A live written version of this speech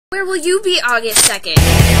Where will you be August 2nd?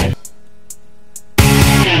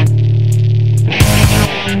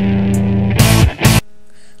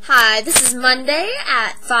 Hi, this is Monday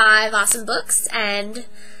at 5 Awesome Books, and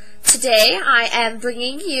today I am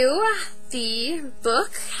bringing you the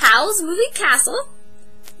book Howl's Moving Castle.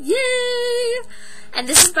 Yay! And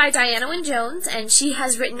this is by Diana Wynne Jones, and she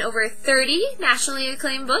has written over 30 nationally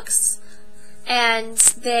acclaimed books, and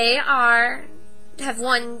they have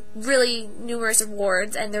won really numerous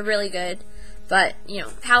awards, and they're really good. But, you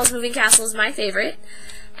know, Howl's Moving Castle is my favorite.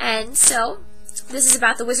 And so, this is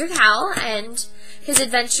about the wizard Howl and his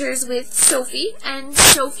adventures with Sophie. And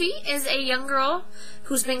Sophie is a young girl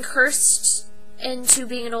who's been cursed into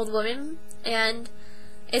being an old woman. And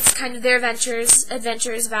it's kind of their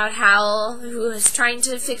adventures about Howl, who is trying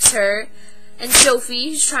to fix her, and Sophie,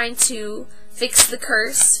 who's trying to fix the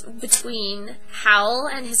curse between Howl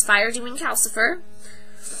and his fire demon Calcifer.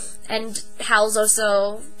 And Howl's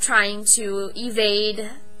also trying to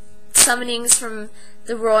evade summonings from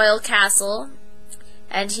the royal castle.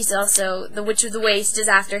 And he's also, the Witch of the Waste is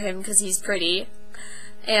after him because he's pretty.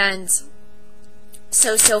 And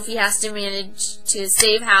so Sophie has to manage to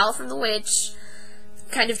save Howl from the witch,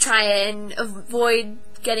 kind of try and avoid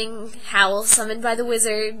getting Howl summoned by the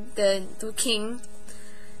wizard, the king.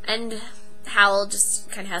 And Howl just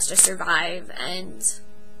kind of has to survive, and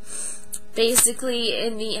basically,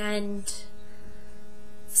 in the end,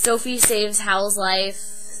 Sophie saves Howl's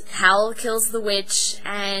life, Howl kills the witch,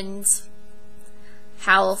 and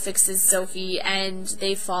Howl fixes Sophie, and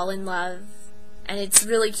they fall in love. And it's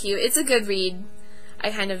really cute. It's a good read. I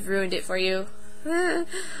kind of ruined it for you.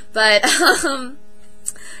 But,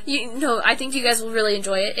 you know, I think you guys will really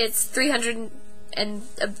enjoy it. It's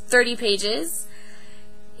 330 pages,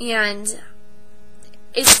 and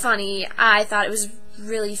it's funny. I thought it was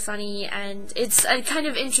really funny, and it's a kind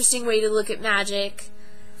of interesting way to look at magic.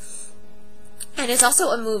 And it's also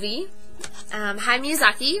a movie. Hayao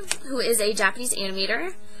Miyazaki, who is a Japanese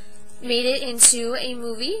animator, made it into a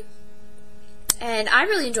movie, and I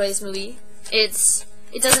really enjoy this movie. It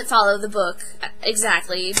doesn't follow the book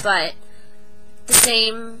exactly, but the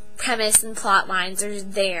same premise and plot lines are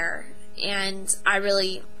there, and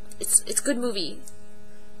it's a good movie.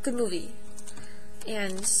 Good movie.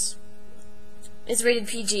 And it's rated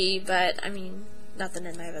PG, but, I mean, nothing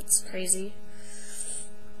in there that's crazy.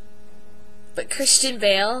 But Christian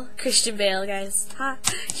Bale, guys,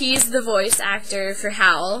 he's the voice actor for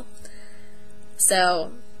Howl.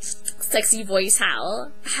 So, sexy voice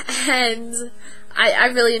Howl. And I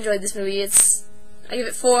really enjoyed this movie. I give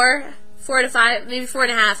it 4 out of 5, maybe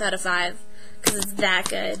 4.5 out of 5, because it's that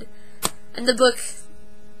good. And the book,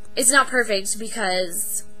 it's not perfect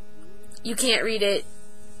because you can't read it,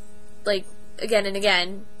 like, again and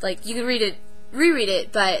again. Like, you can reread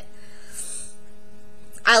it, but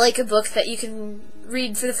I like a book that you can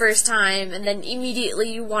read for the first time, and then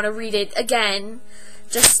immediately you want to read it again,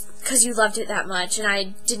 just because you loved it that much, and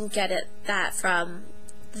I didn't get that from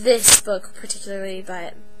this book particularly,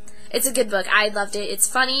 but it's a good book. I loved it. It's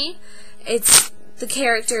funny. The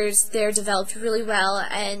characters, they're developed really well,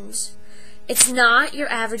 and it's not your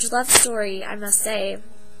average love story, I must say.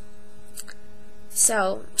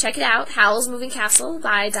 So, check it out, Howl's Moving Castle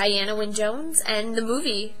by Diana Wynne Jones, and the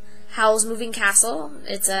movie, Howl's Moving Castle.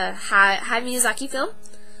 It's a Hayao Miyazaki film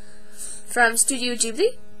from Studio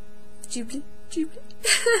Ghibli. Ghibli?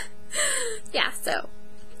 Yeah, so,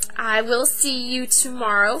 I will see you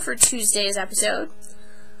tomorrow for Tuesday's episode.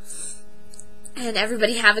 And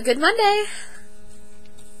everybody have a good Monday!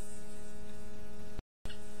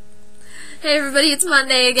 Hey everybody, it's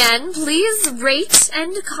Monday again. Please rate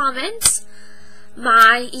and comment.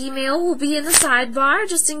 My email will be in the sidebar,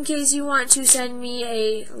 just in case you want to send me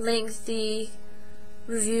a lengthy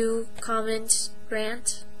review, comment,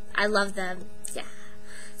 rant. I love them. Yeah.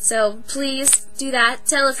 So, please do that.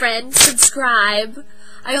 Tell a friend. Subscribe.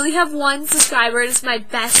 I only have one subscriber, and it's my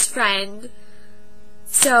best friend.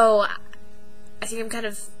 So, I think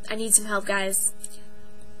I need some help, guys.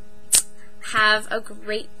 Have a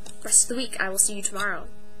great rest of the week. I will see you tomorrow.